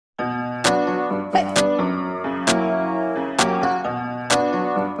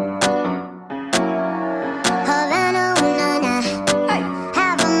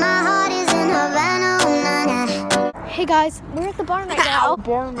barn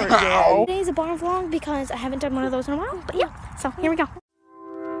right now. Today's a barn vlog because I haven't done one of those in a while. But yeah, so here we go.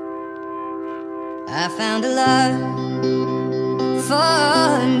 I found a love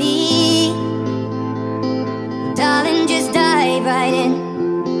for me. Darling, just dive right in.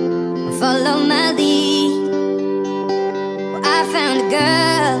 Follow my lead. Well, I found a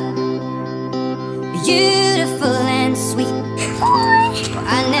girl, beautiful and sweet. Well,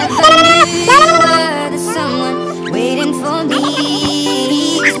 I never knew you were the someone waiting for me.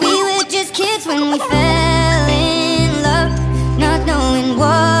 'Cause we were just kids when we fell in love, not knowing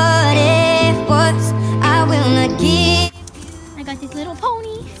what it was. I will not give. I got these little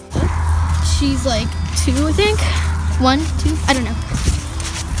ponies. She's like 2, I think. 1, 2, I don't know.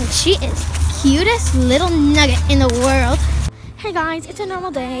 But she is the cutest little nugget in the world. Hey guys, it's a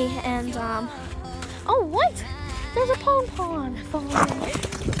normal day and oh what? There's a pond falling in.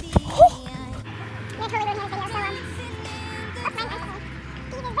 Oh.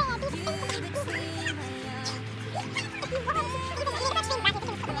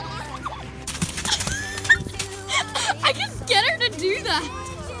 I can get her to do that.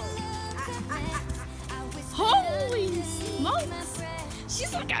 Holy smokes!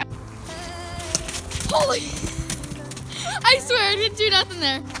 She's like a... Holy... I swear I didn't do nothing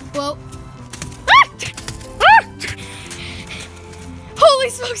there. Whoa. Holy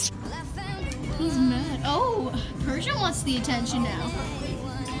smokes! He's mad. Oh, Persia wants the attention now.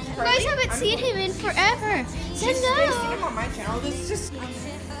 You guys haven't seen him in forever. Say no. They see him on my channel. This is just...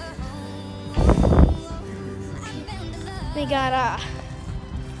 We got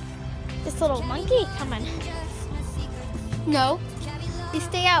this little monkey coming. No, you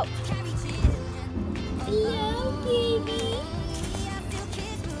stay out. Hello, baby.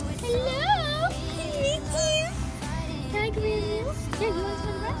 Hello. Me too. Can I come in here? Yeah, you want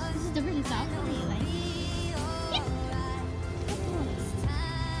some rest? This is different soft. What do you like? Yeah.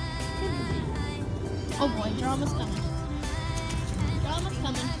 Oh boy, drama's coming. Drama's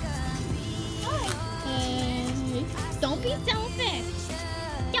coming. Hey, don't be selfish.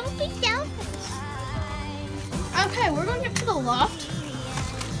 Don't be selfish. Okay, we're going up to the loft.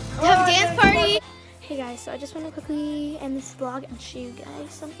 We have a dance party. Hey guys, so I just want to quickly end this vlog and show you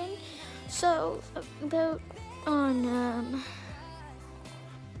guys something. So about on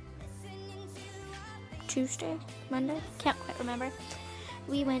Tuesday, Monday, can't quite remember.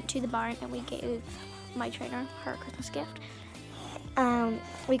 We went to the barn and we gave my trainer her Christmas gift.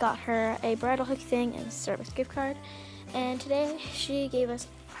 We got her a bridal hook thing and a Starbucks gift card. And today she gave us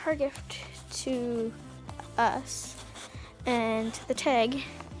her gift to us. And the tag,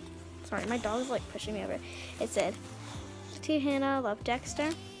 sorry, my dog's like pushing me over. It said, to Hannah, love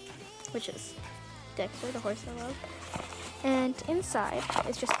Dexter, which is Dexter, the horse I love. And inside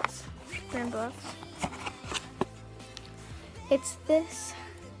is just this random box. It's this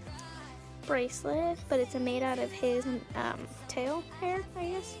bracelet, but it's made out of his tail hair,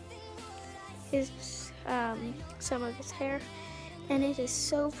 I guess. Some of his hair. And it is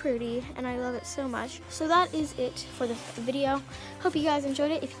so pretty and I love it so much. So that is it for the video. Hope you guys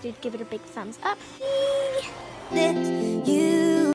enjoyed it. If you did, give it a big thumbs up. Lift you